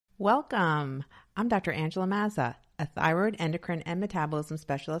Welcome. I'm Dr. Angela Mazza, a thyroid, endocrine, and metabolism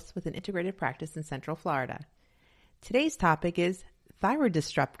specialist with an integrated practice in Central Florida. Today's topic is thyroid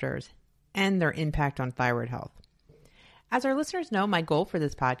disruptors and their impact on thyroid health. As our listeners know, my goal for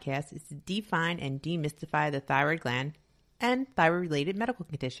this podcast is to define and demystify the thyroid gland and thyroid-related medical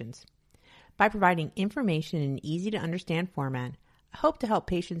conditions. By providing information in an easy-to-understand format, I hope to help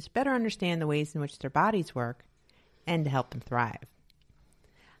patients better understand the ways in which their bodies work and to help them thrive.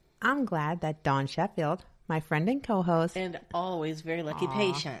 I'm glad that Dawn Sheffield, my friend and co-host, and always very lucky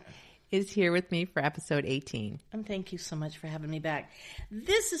patient, is here with me for episode 18. And thank you so much for having me back.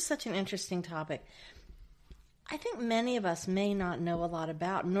 This is such an interesting topic. I think many of us may not know a lot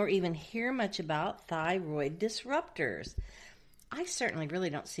about, nor even hear much about, thyroid disruptors. I certainly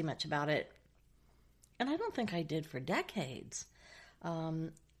really don't see much about it, and I don't think I did for decades.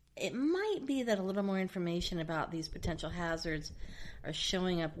 It might be that a little more information about these potential hazards are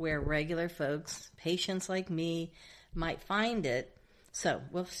showing up where regular folks, patients like me, might find it. So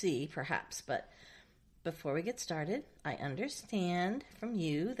we'll see, perhaps. But before we get started, I understand from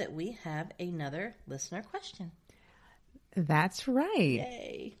you that we have another listener question. That's right.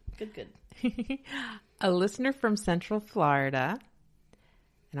 Yay. Good. A listener from Central Florida,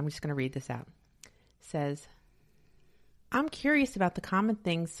 and I'm just going to read this out, says, I'm curious about the common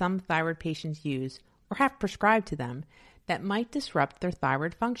things some thyroid patients use or have prescribed to them that might disrupt their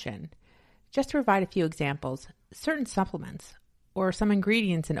thyroid function. Just to provide a few examples, certain supplements or some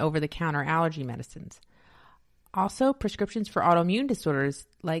ingredients in over-the-counter allergy medicines. Also, prescriptions for autoimmune disorders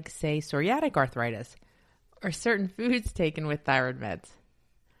like, say, psoriatic arthritis, or certain foods taken with thyroid meds.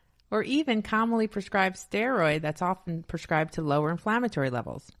 Or even commonly prescribed steroid that's often prescribed to lower inflammatory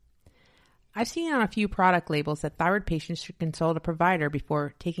levels. I've seen on a few product labels that thyroid patients should consult a provider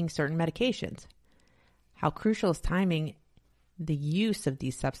before taking certain medications. How crucial is timing the use of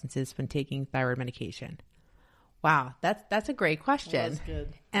these substances when taking thyroid medication? Wow, that's a great question. Well, that's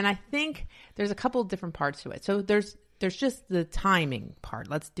good. And I think there's a couple of different parts to it. So there's just the timing part.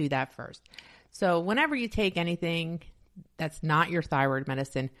 Let's do that first. So whenever you take anything that's not your thyroid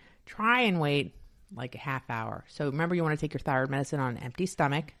medicine, try and wait like a half hour. So remember, you want to take your thyroid medicine on an empty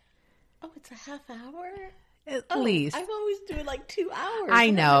stomach. Oh, it's a half hour? At least. I've always doing like 2 hours. I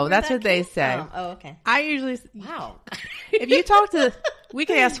know. That's what they say. Oh, okay. I usually... Wow. If you talk to... We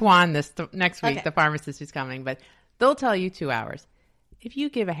can ask Juan this next week, Okay. the pharmacist who's coming, but they'll tell you 2 hours. If you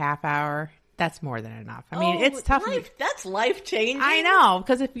give a half hour, that's more than enough. I mean, it's tough. That's life-changing. I know,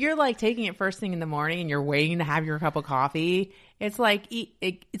 because if you're like taking it first thing in the morning and you're waiting to have your cup of coffee, it's like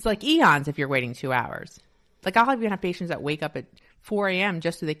eons if you're waiting 2 hours. Like I'll even have patients that wake up at 4 a.m.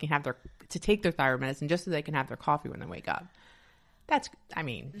 just so they can have to take their thyroid medicine, just so they can have their coffee when they wake up. That's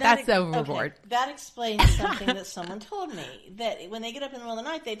overboard. Okay. That explains something that someone told me, that when they get up in the middle of the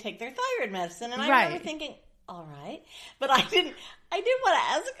night, they take their thyroid medicine. And I remember thinking, all right. But I didn't want to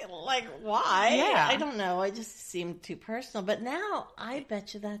ask, like, why? Yeah. I don't know. It just seemed too personal. But now I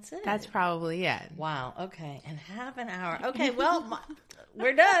bet you that's it. That's probably it. Wow. Okay. And half an hour. Okay. Well,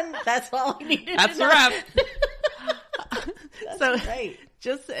 we're done. That's all we needed. That's a wrap. That's great.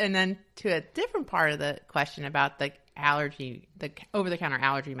 And then to a different part of the question about the over-the-counter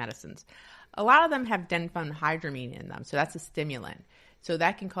allergy medicines. A lot of them have diphenhydramine in them, so that's a stimulant. So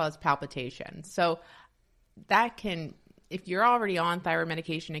that can cause palpitation. So that can, if you're already on thyroid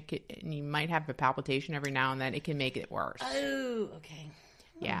medication, and you might have a palpitation every now and then, it can make it worse. Oh, okay.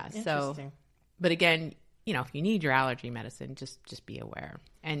 Yeah. So, but again, if you need your allergy medicine, just be aware.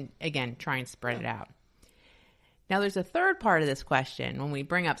 And again, try and spread it out. Now, there's a third part of this question when we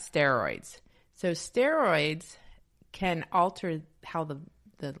bring up steroids. So steroids can alter how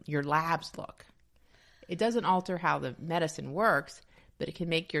your labs look. It doesn't alter how the medicine works, but it can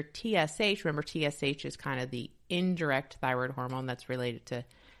make your TSH, remember TSH is kind of the indirect thyroid hormone that's related to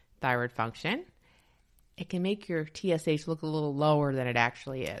thyroid function. It can make your TSH look a little lower than it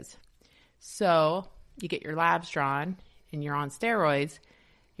actually is. So you get your labs drawn and you're on steroids,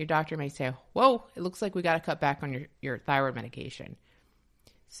 your doctor may say, whoa, it looks like we got to cut back on your thyroid medication.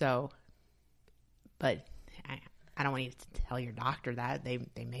 So, but I don't want you to tell your doctor that. They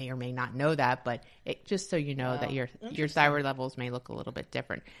may or may not know that, but just so you know that your thyroid levels may look a little bit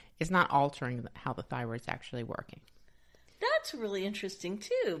different. It's not altering how the thyroid's actually working. That's really interesting,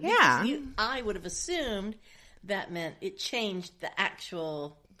 too. Yeah. I would have assumed that meant it changed the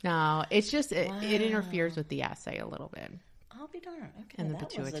actual... No, it's just, it interferes with the assay a little bit. I'll be darned. Okay, and the that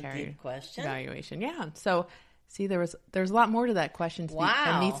pituitary was a good question. Evaluation. Yeah. So, see, there's a lot more to that question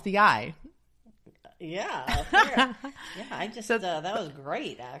than meets the eye. Yeah. Yeah, I just, that was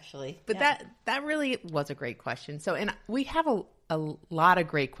great, actually. But that really was a great question. So, and we have a lot of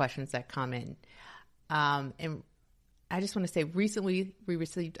great questions that come in. And I just want to say recently we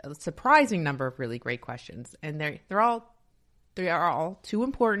received a surprising number of really great questions, and they are all too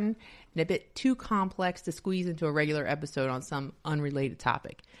important and a bit too complex to squeeze into a regular episode on some unrelated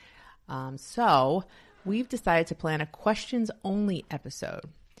topic. So we've decided to plan a questions only episode.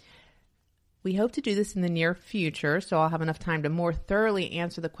 We hope to do this in the near future, so I'll have enough time to more thoroughly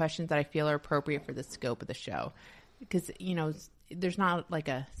answer the questions that I feel are appropriate for the scope of the show. Because, there's not like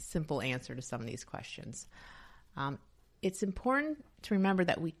a simple answer to some of these questions. It's important to remember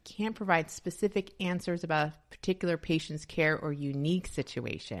that we can't provide specific answers about a particular patient's care or unique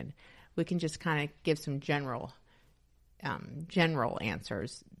situation. We can just kind of give some general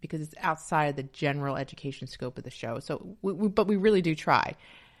answers because it's outside of the general education scope of the show. So, but we really do try.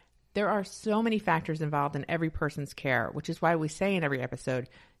 There are so many factors involved in every person's care, which is why we say in every episode,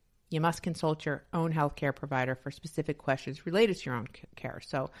 you must consult your own healthcare provider for specific questions related to your own care.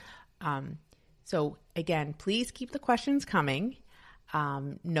 So again, please keep the questions coming.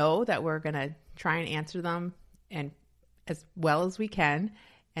 Know that we're going to try and answer them and as well as we can,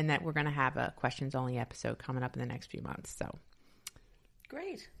 and that we're going to have a questions only episode coming up in the next few months. So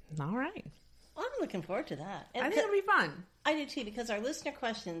great. All right. Well, I'm looking forward to that. I think it'll be fun. I do too, because our listener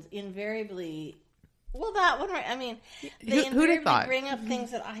questions invariably, that one, right? I mean, they invariably bring up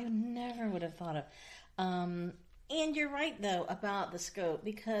things that I never would have thought of. And you're right, though, about the scope,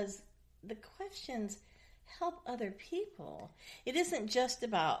 because the questions help other people. It isn't just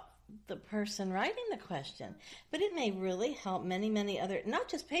about the person writing the question, but it may really help many, many other, not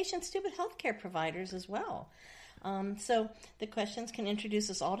just patients too, but healthcare providers as well. So the questions can introduce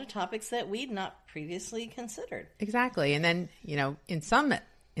us all to topics that we'd not previously considered. Exactly. And then, in some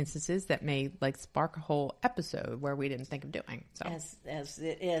instances that may spark a whole episode where we didn't think of doing. So as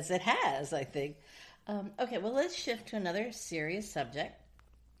it has, I think. Okay, well, let's shift to another serious subject,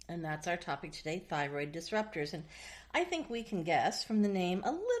 and that's our topic today, thyroid disruptors. And I think we can guess from the name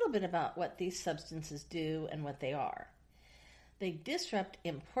a little bit about what these substances do and what they are. They disrupt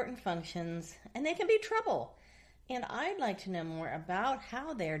important functions, and they can be trouble. And I'd like to know more about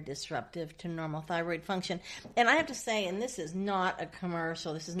how they're disruptive to normal thyroid function. And I have to say, and this is not a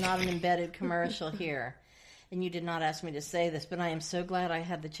commercial, this is not an embedded commercial here. And you did not ask me to say this, but I am so glad I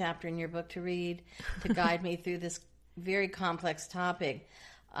had the chapter in your book to read to guide me through this very complex topic.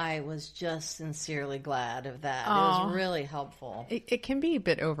 I was just sincerely glad of that. It was really helpful. It can be a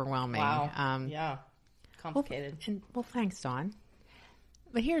bit overwhelming. Wow. Yeah. Complicated. Well, thanks, Dawn.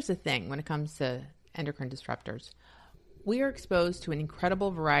 But here's the thing when it comes to endocrine disruptors. We are exposed to an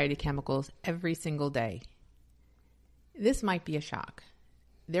incredible variety of chemicals every single day. This might be a shock.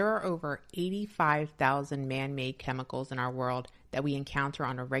 There are over 85,000 man-made chemicals in our world that we encounter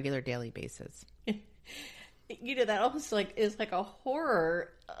on a regular daily basis. That almost is like a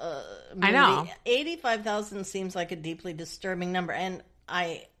horror movie. I know. 85,000 seems like a deeply disturbing number, and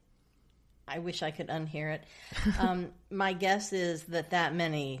I wish I could unhear it. My guess is that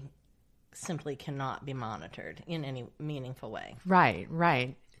many simply cannot be monitored in any meaningful way.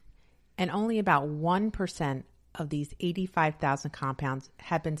 Right. And only about 1% of these 85,000 compounds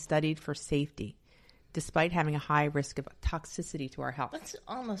have been studied for safety, despite having a high risk of toxicity to our health. That's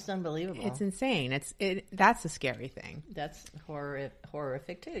almost unbelievable. It's insane. That's a scary thing. That's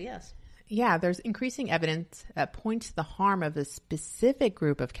horrific too, yes. Yeah, there's increasing evidence that points to the harm of a specific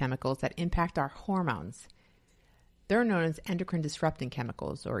group of chemicals that impact our hormones. They're known as endocrine disrupting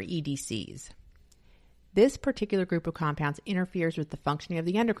chemicals, or EDCs. This particular group of compounds interferes with the functioning of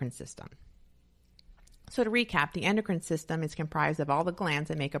the endocrine system. So to recap, the endocrine system is comprised of all the glands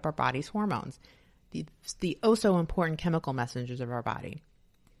that make up our body's hormones, the oh so important chemical messengers of our body.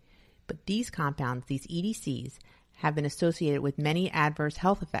 But these compounds, these EDCs, have been associated with many adverse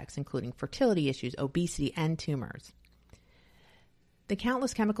health effects, including fertility issues, obesity, and tumors. The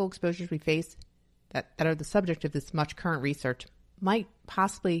countless chemical exposures we face that are the subject of this much current research might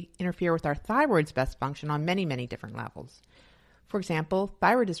possibly interfere with our thyroid's best function on many, many different levels. For example,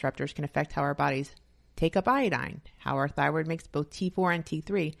 thyroid disruptors can affect how our bodies take up iodine, how our thyroid makes both T4 and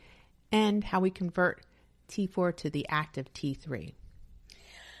T3, and how we convert T4 to the active T3.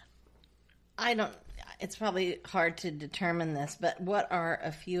 It's probably hard to determine this, but what are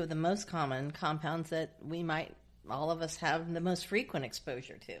a few of the most common compounds that all of us have the most frequent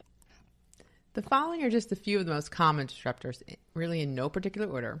exposure to? The following are just a few of the most common disruptors, really in no particular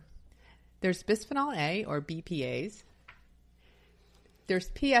order. There's bisphenol A, or BPAs. There's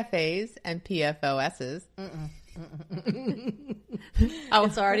PFAs and PFOSs.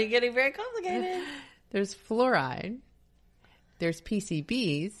 It's already getting very complicated. There's fluoride. There's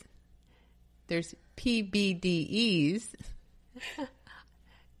PCBs. There's PBDEs.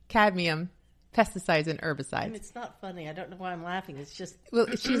 Cadmium, pesticides, and herbicides. And it's not funny. I don't know why I'm laughing. It's just... Well,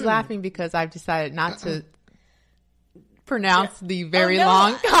 she's laughing because I've decided not to pronounce the very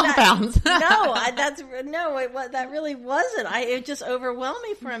long compounds. That really wasn't. It just overwhelmed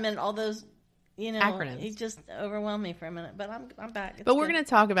me for a minute. All those, acronyms. It just overwhelmed me for a minute. But I'm back. But we're going to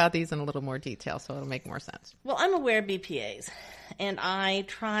talk about these in a little more detail, so it'll make more sense. Well, I'm aware of BPAs, and I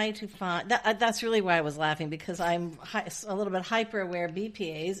try to find that's really why I was laughing, because I'm a little bit hyper aware of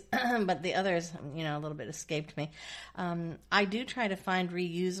BPAs, but the others, a little bit escaped me. I do try to find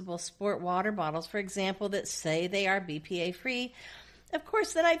reusable sport water bottles, for example, that say they are BPA free. Of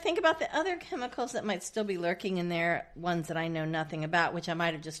course, then I think about the other chemicals that might still be lurking in there, ones that I know nothing about, which I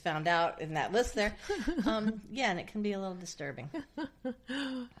might have just found out in that list there. And it can be a little disturbing.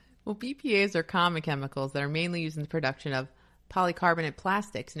 Well, BPAs are common chemicals that are mainly used in the production of polycarbonate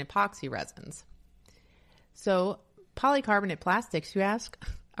plastics and epoxy resins. So, polycarbonate plastics, you ask,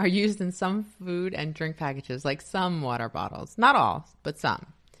 are used in some food and drink packages, like some water bottles. Not all, but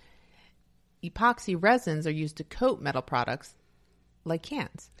some. Epoxy resins are used to coat metal products, like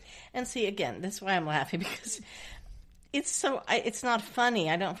cans. And see, again, that's why I'm laughing, because it's not funny.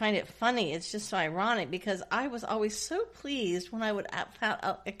 I don't find it funny. It's just so ironic, because I was always so pleased when I would found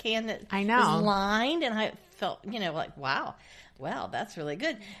a can that was lined, and I felt, like, wow, that's really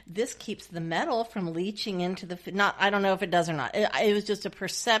good. This keeps the metal from leaching into the food. I don't know if it does or not. It was just a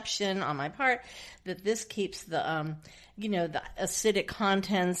perception on my part that this keeps the the acidic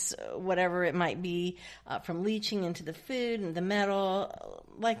contents, whatever it might be, from leaching into the food and the metal,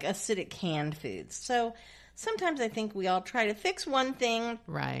 like acidic canned foods. So sometimes I think we all try to fix one thing,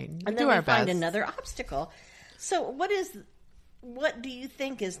 right, and then we find another obstacle. So what do you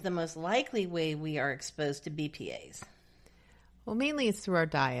think is the most likely way we are exposed to BPAs? Well, mainly it's through our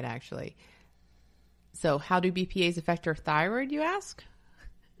diet, actually. So how do BPAs affect our thyroid, you ask?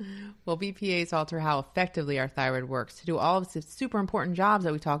 Well, BPAs alter how effectively our thyroid works to do all of its super important jobs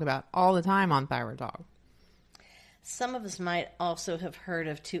that we talk about all the time on Thyroid Talk. Some of us might also have heard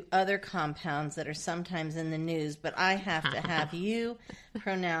of two other compounds that are sometimes in the news, but I have to have you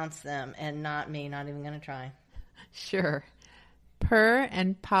pronounce them and not me, not even going to try. Sure. Per-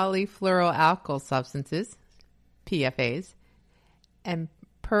 and polyfluoroalkyl substances, PFAs, and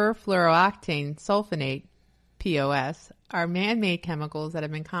perfluorooctane sulfonate, POS, are man-made chemicals that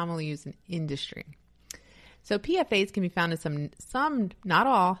have been commonly used in industry. So PFAs can be found in some, not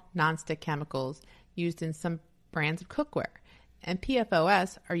all, nonstick chemicals used in some brands of cookware. And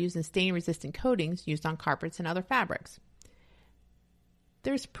PFOS are used in stain-resistant coatings used on carpets and other fabrics.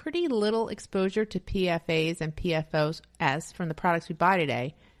 There's pretty little exposure to PFAs and PFOS from the products we buy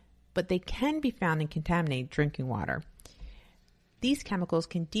today, but they can be found in contaminated drinking water. These chemicals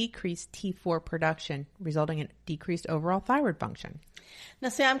can decrease T4 production, resulting in decreased overall thyroid function. Now,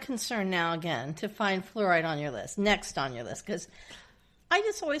 see, I'm concerned now again to find fluoride on your list, next on your list, because I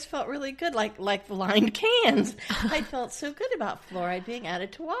just always felt really good, like the lined cans. I felt so good about fluoride being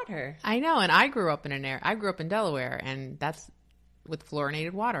added to water. I know, and I grew up in Delaware, and that's with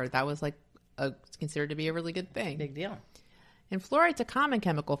fluorinated water. That was considered to be a really good thing. Big deal. And fluoride's a common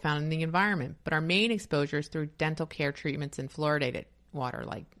chemical found in the environment, but our main exposure is through dental care treatments and fluoridated water,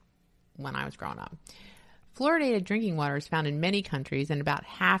 like when I was growing up. Fluoridated drinking water is found in many countries and about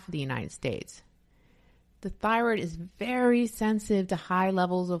half of the United States. The thyroid is very sensitive to high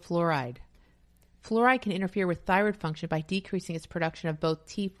levels of fluoride. Fluoride can interfere with thyroid function by decreasing its production of both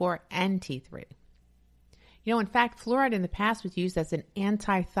T4 and T3. In fact, fluoride in the past was used as an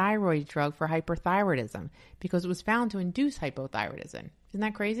anti-thyroid drug for hyperthyroidism because it was found to induce hypothyroidism. Isn't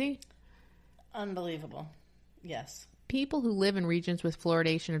that crazy? Unbelievable. Yes. People who live in regions with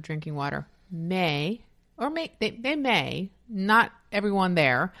fluoridation of drinking water may, not everyone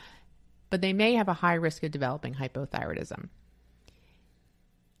there, but they may have a high risk of developing hypothyroidism.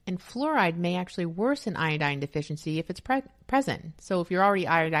 And fluoride may actually worsen iodine deficiency if it's present. So if you're already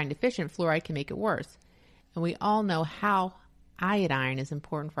iodine deficient, fluoride can make it worse. And we all know how iodine is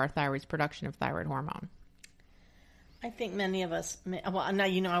important for our thyroid's production of thyroid hormone. I think many of us, now I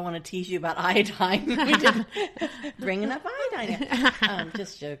want to tease you about iodine. We didn't bring enough iodine.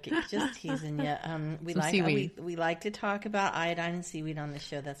 Just joking, just teasing you. We like to talk about iodine and seaweed on the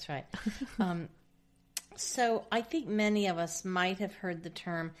show. That's right. So I think many of us might have heard the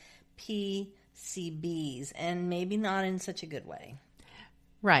term PCBs, and maybe not in such a good way.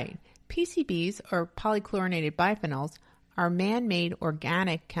 Right. PCBs, or polychlorinated biphenyls, are man-made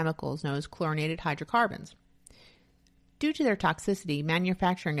organic chemicals known as chlorinated hydrocarbons. due to their toxicity,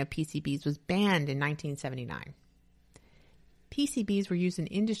 manufacturing of PCBs was banned in 1979. PCBs were used in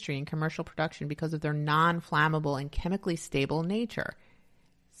industry and commercial production because of their non-flammable and chemically stable nature.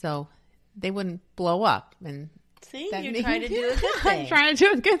 So they wouldn't blow up. And see, you're trying to do a good thing. I'm trying to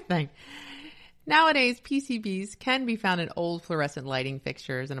do a good thing. Nowadays, PCBs can be found in old fluorescent lighting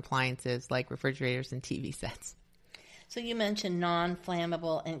fixtures and appliances like refrigerators and TV sets. So you mentioned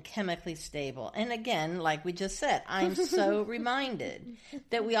non-flammable and chemically stable. And again, like we just said, I'm so reminded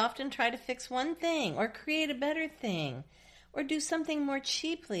that we often try to fix one thing or create a better thing or do something more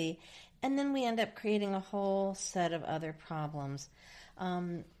cheaply, and then we end up creating a whole set of other problems.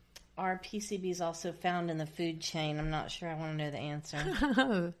 Are PCBs also found in the food chain? I'm not sure I want to know the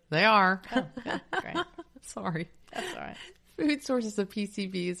answer. They are. Oh, good. Great. Sorry. That's all right. Food sources of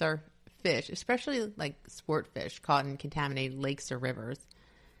PCBs are fish, especially like sport fish caught in contaminated lakes or rivers,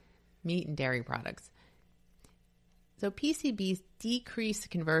 meat and dairy products. So PCBs decrease the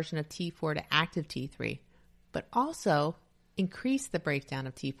conversion of T4 to active T3, but also increase the breakdown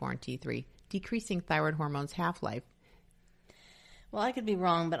of T4 and T3, decreasing thyroid hormone's half-life. Well, I could be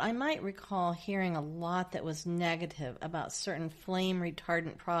wrong, but I might recall hearing a lot that was negative about certain flame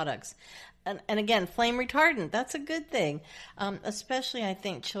retardant products. And again, flame retardant, that's a good thing. Especially, I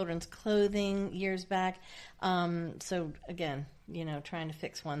think, children's clothing years back. So, again, trying to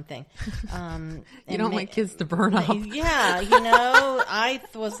fix one thing. You don't want kids to burn up. Yeah, I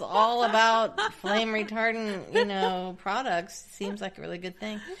was all about flame retardant, products. Seems like a really good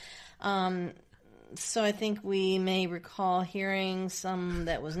thing. So I think we may recall hearing some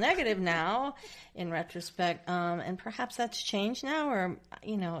that was negative now in retrospect, and perhaps that's changed now, or,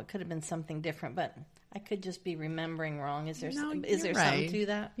 it could have been something different, but I could just be remembering wrong. Is there something to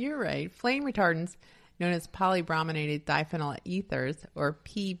that? You're right. Flame retardants, known as polybrominated diphenyl ethers, or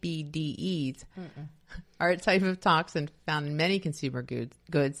PBDEs, are a type of toxin found in many consumer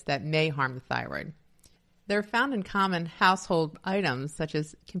goods that may harm the thyroid. They're found in common household items such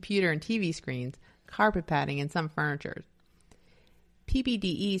as computer and TV screens, carpet padding, and some furniture.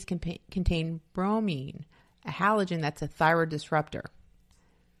 PBDEs contain bromine, a halogen that's a thyroid disruptor.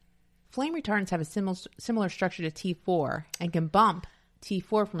 Flame retardants have a similar structure to T4 and can bump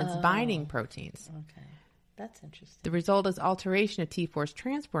T4 from its binding proteins. Okay, that's interesting. The result is alteration of T4's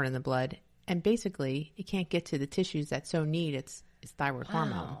transport in the blood, and basically it can't get to the tissues that so need its thyroid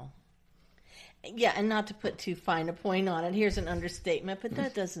hormone. Yeah, and not to put too fine a point on it, here's an understatement, but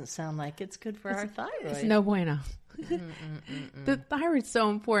that doesn't sound like it's good for our thyroid. It's no bueno. The thyroid's so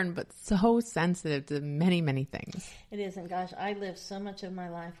important, but so sensitive to many, many things. It isn't. Gosh, I lived so much of my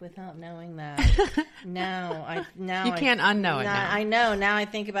life without knowing that. Now you can't unknow it. Now. I know. Now I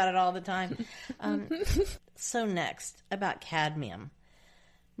think about it all the time. So next, about cadmium.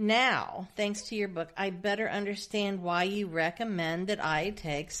 Now, thanks to your book, I better understand why you recommend that I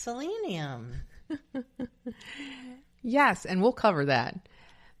take selenium. Yes, and we'll cover that.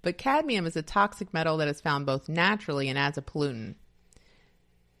 But cadmium is a toxic metal that is found both naturally and as a pollutant.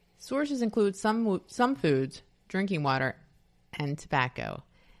 Sources include some foods, drinking water, and tobacco.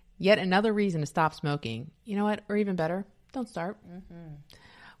 Yet another reason to stop smoking. You know what? Or even better, don't start.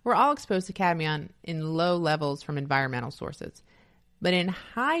 We're all exposed to cadmium in low levels from environmental sources. But in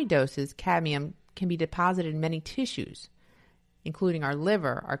high doses, cadmium can be deposited in many tissues, including our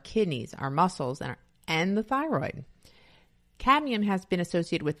liver, our kidneys, our muscles, and the thyroid. Cadmium has been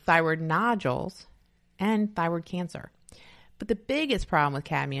associated with thyroid nodules and thyroid cancer. But the biggest problem with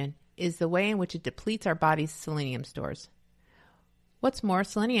cadmium is the way in which it depletes our body's selenium stores. What's more,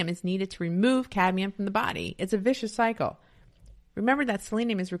 selenium is needed to remove cadmium from the body. It's a vicious cycle. Remember that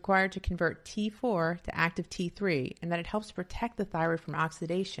selenium is required to convert T4 to active T3, and that it helps protect the thyroid from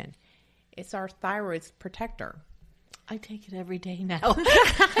oxidation. It's our thyroid's protector. I take it every day now.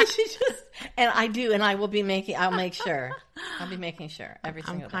 And I do, and I'll be making sure every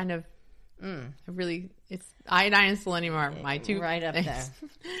single day. Kind of, it's iodine and selenium are my two right up things. there.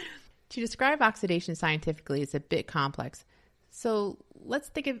 To describe oxidation scientifically is a bit complex. So let's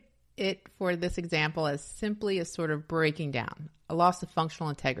think of it for this example as simply a sort of breaking down, a loss of functional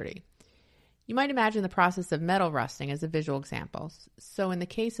integrity. You might imagine the process of metal rusting as a visual example. So in the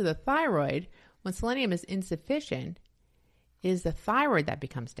case of the thyroid, when selenium is insufficient, it is the thyroid that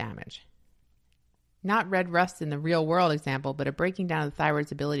becomes damaged. Not red rust in the real world example, but a breaking down of the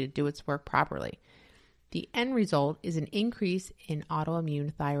thyroid's ability to do its work properly. The end result is an increase in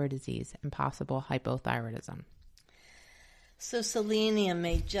autoimmune thyroid disease and possible hypothyroidism. So selenium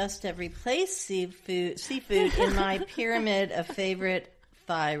may just have replaced seafood in my pyramid of favorite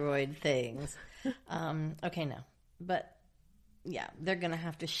thyroid things. Okay, no. But they're going to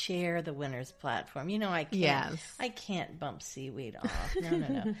have to share the winner's platform. I can't bump seaweed off.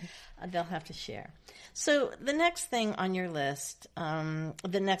 No. They'll have to share. So the next thing on your list,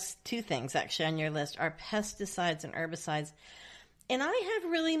 the next two things actually on your list are pesticides and herbicides. And I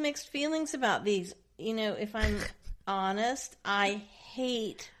have really mixed feelings about these. If I'm honest, I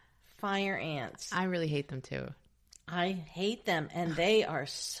hate fire ants. I really hate them too. I hate them, and they are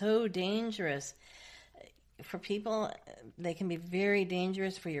so dangerous. For people, they can be very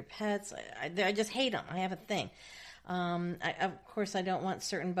dangerous for your pets. I just hate them. I have a thing. Of course, I don't want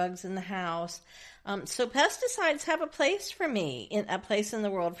certain bugs in the house. So pesticides have a place for me, a place in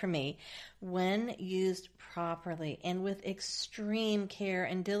the world for me, when used properly and with extreme care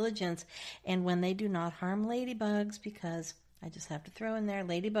and diligence, and when they do not harm ladybugs, because I just have to throw in there,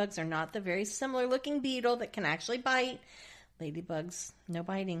 ladybugs are not the very similar looking beetle that can actually bite. Ladybugs, no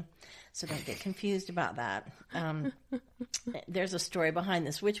biting. So don't get confused about that. There's a story behind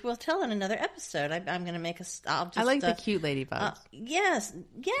this, which we'll tell in another episode. I'm going to make I like the cute ladybugs. Yes.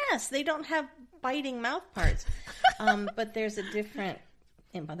 They don't have biting mouth parts. But there's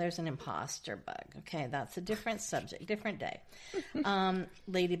there's an imposter bug. Okay, that's a different subject, different day.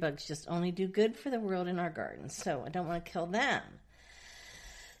 Ladybugs just only do good for the world in our gardens, so I don't want to kill them.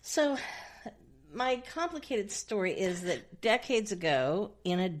 So my complicated story is that decades ago,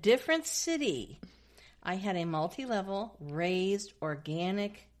 in a different city, I had a multi-level raised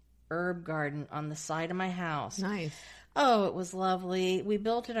organic herb garden on the side of my house. Nice. Oh, it was lovely. We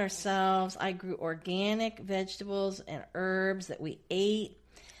built it ourselves. I grew organic vegetables and herbs that we ate.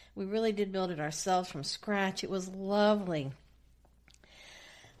 We really did build it ourselves from scratch. It was lovely.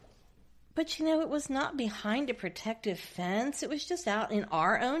 But, it was not behind a protective fence. It was just out in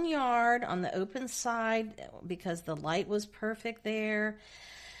our own yard on the open side because the light was perfect there.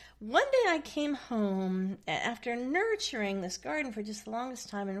 One day I came home after nurturing this garden for just the longest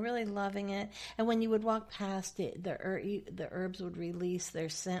time and really loving it. And when you would walk past it, the herbs would release their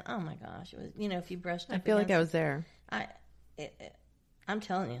scent. Oh, my gosh. It was, if you brushed up I feel like I was there. I'm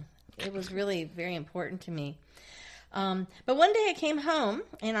telling you, it was really very important to me. But one day I came home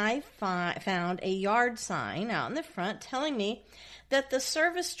and I found a yard sign out in the front telling me that the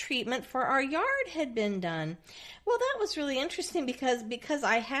service treatment for our yard had been done. Well, that was really interesting because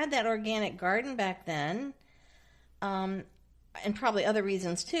I had that organic garden back then, and probably other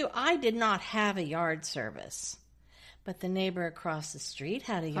reasons too. I did not have a yard service, but the neighbor across the street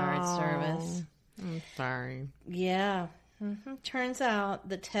had a yard service. I'm sorry. Yeah. Turns out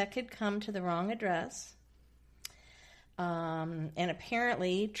the tech had come to the wrong address. And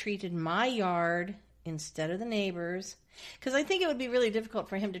apparently treated my yard instead of the neighbor's. Because I think it would be really difficult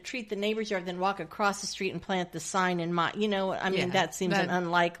for him to treat the neighbor's yard, then walk across the street and plant the sign in my, that seems an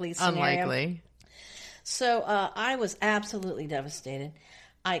unlikely scenario. Unlikely. So I was absolutely devastated.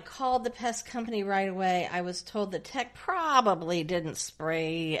 I called the pest company right away. I was told the tech probably didn't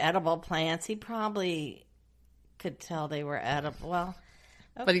spray edible plants. He probably could tell they were edible. Well,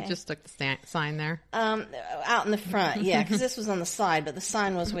 okay. But he just stuck the sign there? Out in the front, yeah, because this was on the side, but the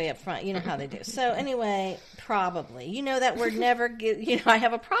sign was way up front. You know how they do. So anyway, probably. That word never gives, I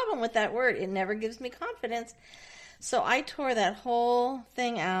have a problem with that word. It never gives me confidence. So I tore that whole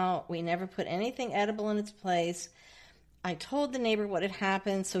thing out. We never put anything edible in its place. I told the neighbor what had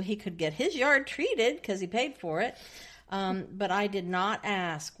happened so he could get his yard treated because he paid for it. But I did not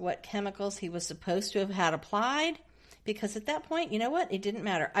ask what chemicals he was supposed to have had applied. Because at that point, you know what? It didn't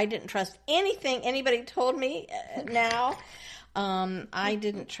matter. I didn't trust anything anybody told me now. I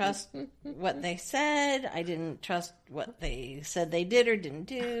didn't trust what they said. I didn't trust what they said they did or didn't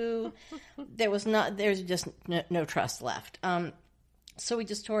do. There's just no trust left. So we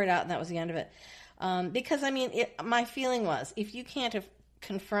just tore it out and that was the end of it. Because, my feeling was, if you can't have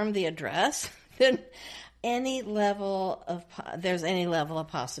confirmed the address, then there's any level of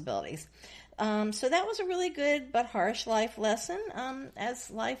possibilities. So that was a really good but harsh life lesson, as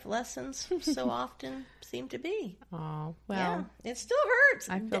life lessons so often seem to be. Oh, well. Yeah, it still hurts.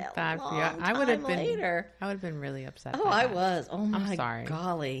 I feel bad for you. I would have been really upset. Oh, I was. Oh, my I'm sorry.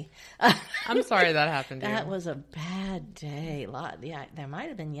 golly. I'm sorry that happened to you. That was a bad day. Yeah, there might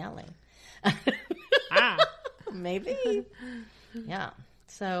have been yelling. Maybe. Yeah.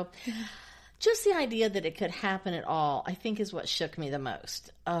 So just the idea that it could happen at all, I think, is what shook me the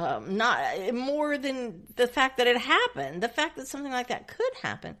most. Not more than the fact that it happened, the fact that something like that could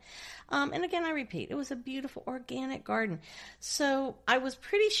happen. And again, I repeat, it was a beautiful organic garden. So I was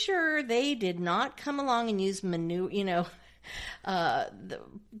pretty sure they did not come along and use manure,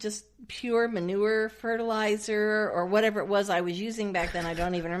 just pure manure fertilizer or whatever it was I was using back then. I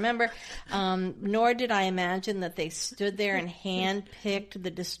don't even remember. Nor did I imagine that they stood there and hand-picked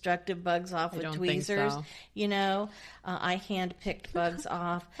the destructive bugs off with tweezers. So. You know, I hand-picked bugs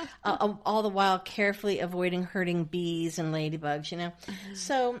off, all the while carefully avoiding hurting bees and ladybugs, you know.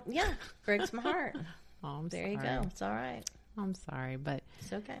 So, yeah, breaks my heart. Oh, there you go. It's all right. I'm sorry, but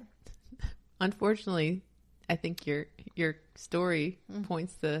it's okay. Unfortunately, I think your story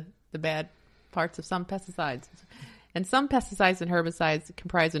points to the bad parts of some pesticides. And some pesticides and herbicides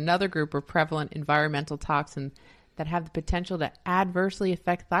comprise another group of prevalent environmental toxins that have the potential to adversely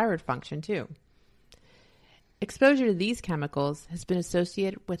affect thyroid function too. Exposure to these chemicals has been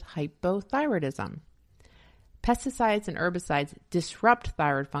associated with hypothyroidism. Pesticides and herbicides disrupt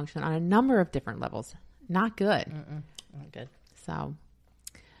thyroid function on a number of different levels. Not good. Not good. So,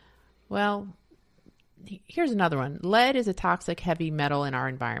 well, here's another one. Lead is a toxic heavy metal in our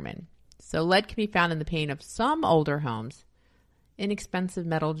environment. So lead can be found in the paint of some older homes. Inexpensive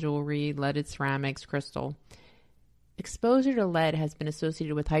metal jewelry, leaded ceramics, crystal. Exposure to lead has been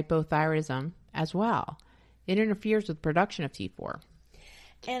associated with hypothyroidism as well. It interferes with production of T4.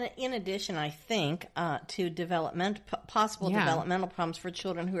 And in addition, I think, to possible developmental problems for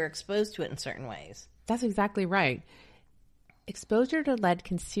children who are exposed to it in certain ways. That's exactly right. Exposure to lead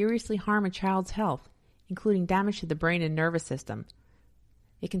can seriously harm a child's health, including damage to the brain and nervous system.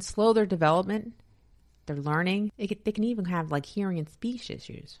 It can slow their development, their learning. They can even have like hearing and speech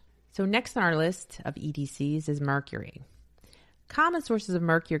issues. So next on our list of EDCs is mercury. Common sources of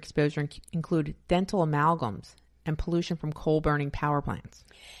mercury exposure include dental amalgams and pollution from coal-burning power plants.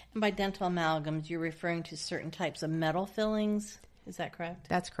 And by dental amalgams, you're referring to certain types of metal fillings. Is that correct?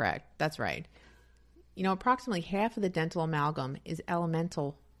 That's correct. That's right. You know, approximately half of the dental amalgam is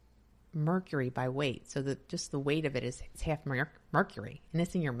elemental mercury by weight. So that just the weight of it is half mercury, and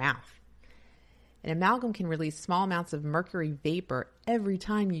it's in your mouth. An amalgam can release small amounts of mercury vapor every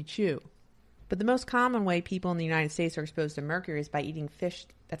time you chew. But the most common way people in the United States are exposed to mercury is by eating fish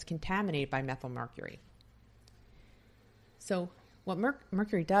that's contaminated by methylmercury. So what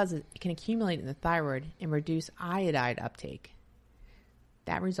mercury does is it can accumulate in the thyroid and reduce iodide uptake.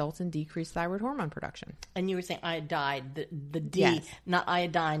 That results in decreased thyroid hormone production. And you were saying iodide, the D, yes. Not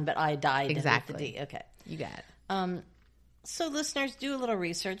iodine, but iodide. Exactly. With the D. Okay. You got it. So listeners, do a little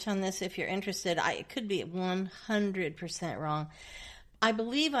research on this if you're interested. It could be 100% wrong. I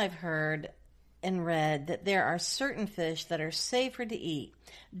believe I've heard and read that there are certain fish that are safer to eat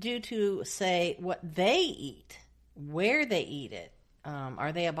due to, say, what they eat, where they eat it.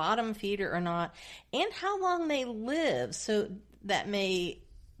 Are they a bottom feeder or not? And how long they live. So that may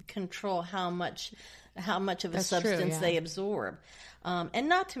control how much of a substance they absorb. And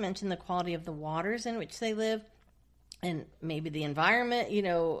not to mention the quality of the waters in which they live and maybe the environment,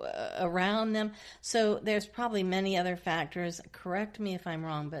 around them. So there's probably many other factors. Correct me if I'm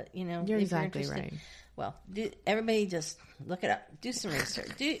wrong, but, you're exactly right. Well, everybody just look it up. Do some research.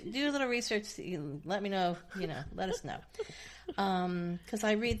 Do a little research. Let me know, let us know. Because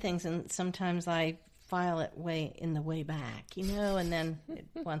I read things and sometimes I file it way back, and then it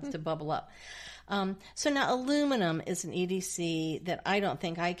wants to bubble up. So now aluminum is an EDC that I don't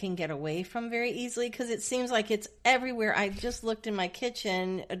think I can get away from very easily because it seems like it's everywhere. I just looked in my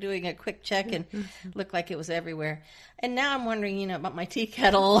kitchen doing a quick check and looked like it was everywhere. And now I'm wondering, about my tea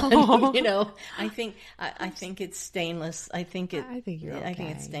kettle. And, I think it's stainless. I think you're okay. I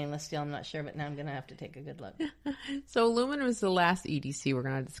think it's stainless steel. I'm not sure, but now I'm going to have to take a good look. So aluminum is the last EDC we're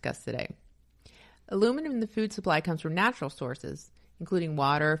going to discuss today. Aluminum in the food supply comes from natural sources, including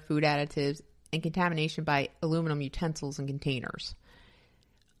water, food additives, and contamination by aluminum utensils and containers.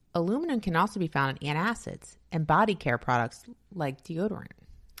 Aluminum can also be found in antacids and body care products like deodorant.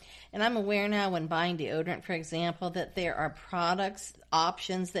 And I'm aware now when buying deodorant, for example, that there are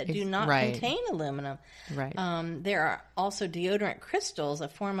options that do not contain aluminum. Right. There are also deodorant crystals,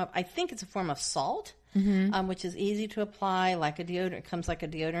 I think it's a form of salt, which is easy to apply, like a deodorant, comes like a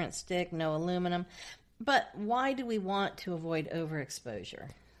deodorant stick, no aluminum. But why do we want to avoid overexposure?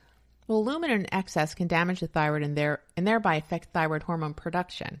 Well, aluminum in excess can damage the thyroid and thereby affect thyroid hormone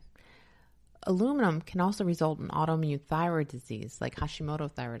production. Aluminum can also result in autoimmune thyroid disease like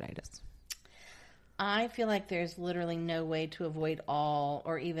Hashimoto thyroiditis. I feel like there's literally no way to avoid all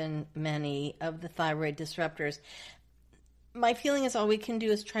or even many of the thyroid disruptors. My feeling is all we can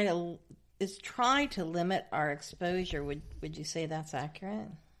do is try to limit our exposure. Would you say that's accurate?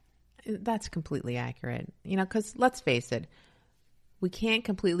 That's completely accurate. Because let's face it, we can't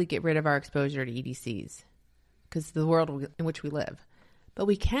completely get rid of our exposure to EDCs because of the world in which we live. But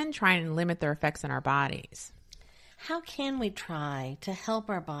we can try and limit their effects on our bodies. How can we try to help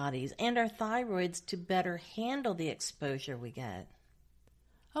our bodies and our thyroids to better handle the exposure we get?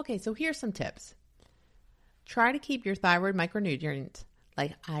 Okay, so here's some tips. Try to keep your thyroid micronutrients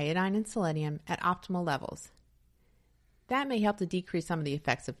like iodine and selenium at optimal levels. That may help to decrease some of the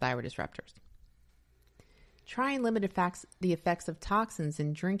effects of thyroid disruptors. Try and limit the effects of toxins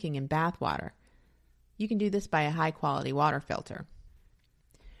in drinking and bath water. You can do this by a high-quality water filter.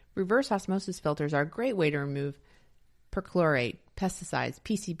 Reverse osmosis filters are a great way to remove perchlorate, pesticides,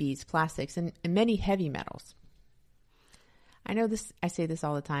 PCBs, plastics, and many heavy metals. I say this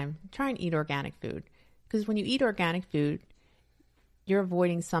all the time. Try and eat organic food, because when you eat organic food, you're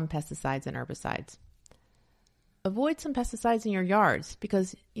avoiding some pesticides and herbicides. Avoid some pesticides in your yards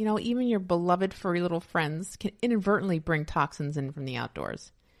because, even your beloved furry little friends can inadvertently bring toxins in from the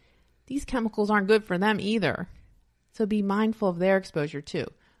outdoors. These chemicals aren't good for them either. So be mindful of their exposure too.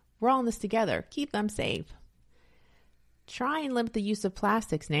 We're all in this together. Keep them safe. Try and limit the use of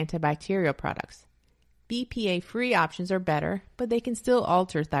plastics and antibacterial products. BPA-free options are better, but they can still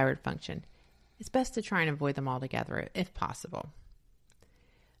alter thyroid function. It's best to try and avoid them altogether if possible.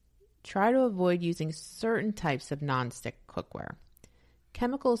 Try to avoid using certain types of nonstick cookware.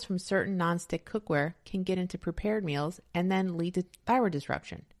 Chemicals from certain nonstick cookware can get into prepared meals and then lead to thyroid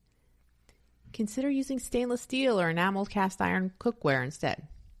disruption. Consider using stainless steel or enamel cast iron cookware instead.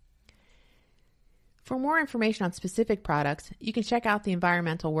 For more information on specific products, you can check out the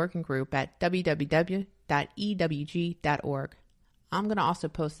Environmental Working Group at www.ewg.org. I'm going to also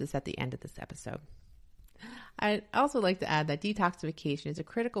post this at the end of this episode. I'd also like to add that detoxification is a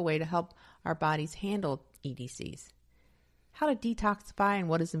critical way to help our bodies handle EDCs. How to detoxify and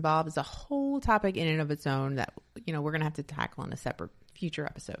what is involved is a whole topic in and of its own that we're going to have to tackle in a separate future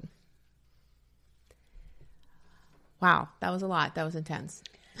episode. Wow, that was a lot. That was intense.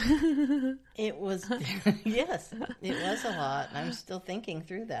 It was, yes, it was a lot. I'm still thinking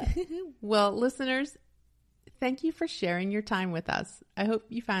through that. Well, listeners, thank you for sharing your time with us. I hope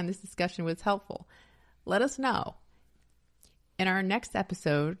you found this discussion was helpful. Let us know. In our next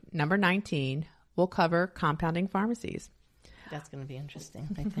episode, number 19, we'll cover compounding pharmacies. That's going to be interesting,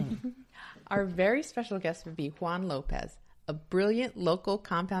 I think. Our very special guest would be Juan Lopez, a brilliant local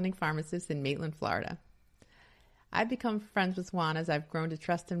compounding pharmacist in Maitland, Florida. I've become friends with Juan as I've grown to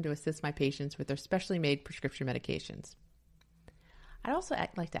trust him to assist my patients with their specially made prescription medications. I'd also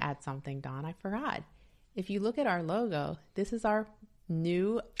like to add something, Dawn. I forgot. If you look at our logo, this is our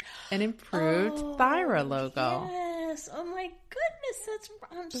new and improved Thyra logo. Yes. Oh my goodness.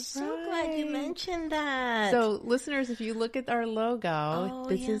 I'm so glad you mentioned that. So listeners, if you look at our logo,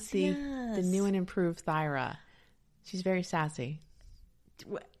 this is the new and improved Thyra. She's very sassy.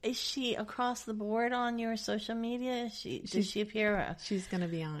 Is she across the board on your social media? Does she appear? She's going to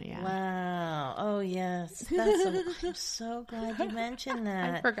be on, yeah. Wow. Oh, yes. I'm so glad you mentioned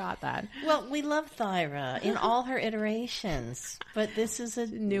that. I forgot that. Well, we love Thyra in all her iterations, but this is a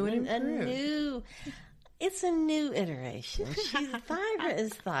new and improved. It's a new iteration. Thyra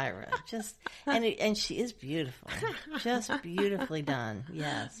is Thyra. And she is beautiful. Just beautifully done.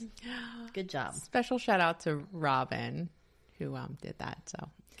 Yes. Good job. Special shout out to Robin, who did that. So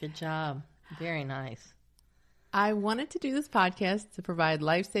good job. Very nice. I wanted to do this podcast to provide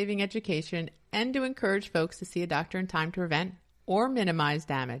life-saving education and to encourage folks to see a doctor in time to prevent or minimize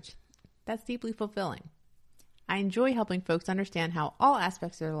damage. That's deeply fulfilling. I enjoy helping folks understand how all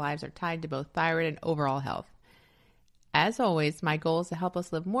aspects of their lives are tied to both thyroid and overall health. As always, my goal is to help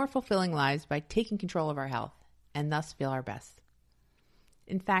us live more fulfilling lives by taking control of our health and thus feel our best.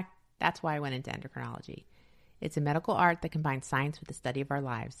 In fact, that's why I went into endocrinology. It's a medical art that combines science with the study of our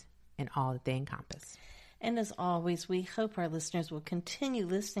lives and all that they encompass. And as always, we hope our listeners will continue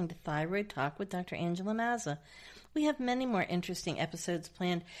listening to Thyroid Talk with Dr. Angela Mazza. We have many more interesting episodes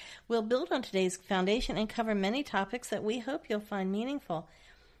planned. We'll build on today's foundation and cover many topics that we hope you'll find meaningful.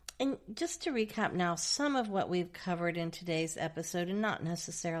 And just to recap now some of what we've covered in today's episode, and not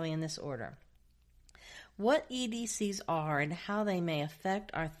necessarily in this order. What EDCs are and how they may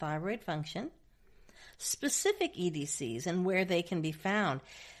affect our thyroid function. Specific EDCs and where they can be found.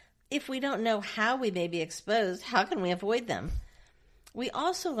 If we don't know how we may be exposed, how can we avoid them? We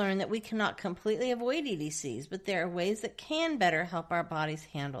also learn that we cannot completely avoid EDCs, but there are ways that can better help our bodies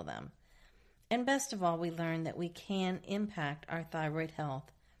handle them. And best of all, we learn that we can impact our thyroid health.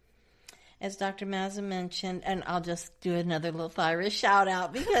 As Dr. Mazza mentioned, and I'll just do another little Thyra shout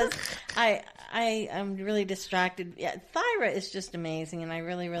out because I'm really distracted. Yeah, Thyra is just amazing, and I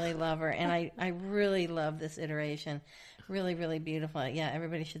really, really love her, and I really love this iteration. Really, really beautiful. Yeah,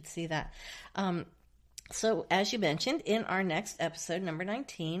 everybody should see that. So, as you mentioned, in our next episode, number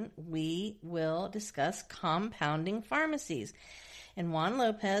 19, we will discuss compounding pharmacies. And Juan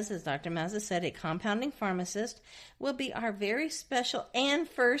Lopez, as Dr. Mazza said, a compounding pharmacist, will be our very special and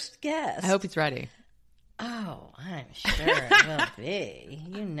first guest. I hope he's ready. Oh, I'm sure it will be.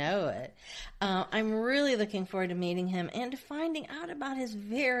 You know it. I'm really looking forward to meeting him and to finding out about his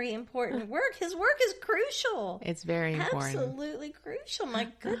very important work. His work is crucial. It's very important. Absolutely crucial. My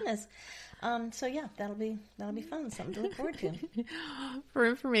goodness. So yeah, that'll be fun. Something to look forward to. For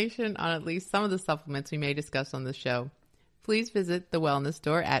information on at least some of the supplements we may discuss on the show, please visit the wellness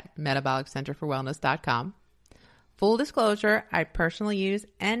store at metaboliccenterforwellness.com. Full disclosure, I personally use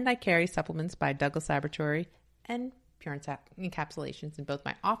and I carry supplements by Douglas Laboratory and Pure Encapsulations in both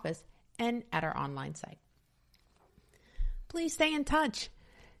my office and at our online site. Please stay in touch.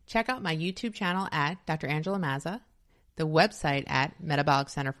 Check out my YouTube channel at Dr. Angela Mazza, the website at Metabolic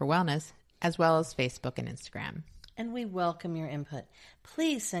Center for Wellness, as well as Facebook and Instagram. And we welcome your input.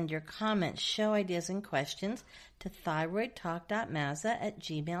 Please send your comments, show ideas, and questions to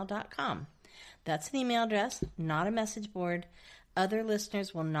thyroidtalk.mazza@gmail.com. That's an email address, not a message board. Other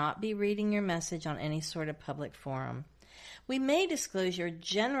listeners will not be reading your message on any sort of public forum. We may disclose your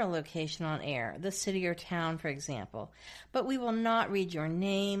general location on air, the city or town, for example, but we will not read your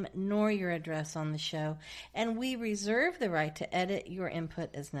name nor your address on the show, and we reserve the right to edit your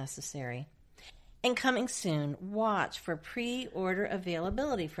input as necessary. And coming soon, watch for pre-order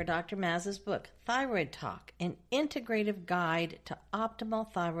availability for Dr. Mazza's book, Thyroid Talk, an integrative guide to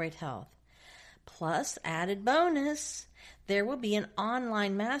optimal thyroid health. Plus, added bonus, there will be an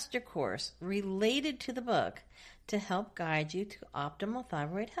online master course related to the book to help guide you to optimal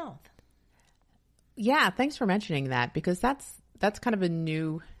thyroid health. Yeah, thanks for mentioning that, because that's kind of a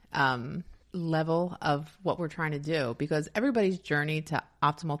new level of what we're trying to do, because everybody's journey to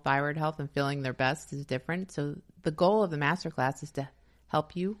optimal thyroid health and feeling their best is different. So the goal of the masterclass is to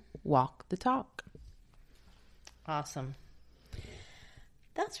help you walk the talk. Awesome.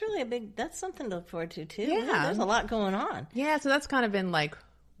 That's really that's something to look forward to too. Yeah. There's a lot going on. Yeah, so that's kind of been like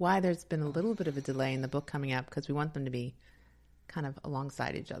why there's been a little bit of a delay in the book coming out, because we want them to be kind of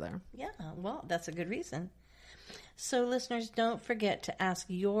alongside each other. Yeah, well, that's a good reason. So listeners, don't forget to ask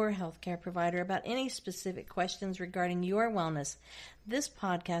your healthcare provider about any specific questions regarding your wellness. This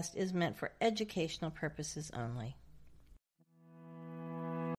podcast is meant for educational purposes only.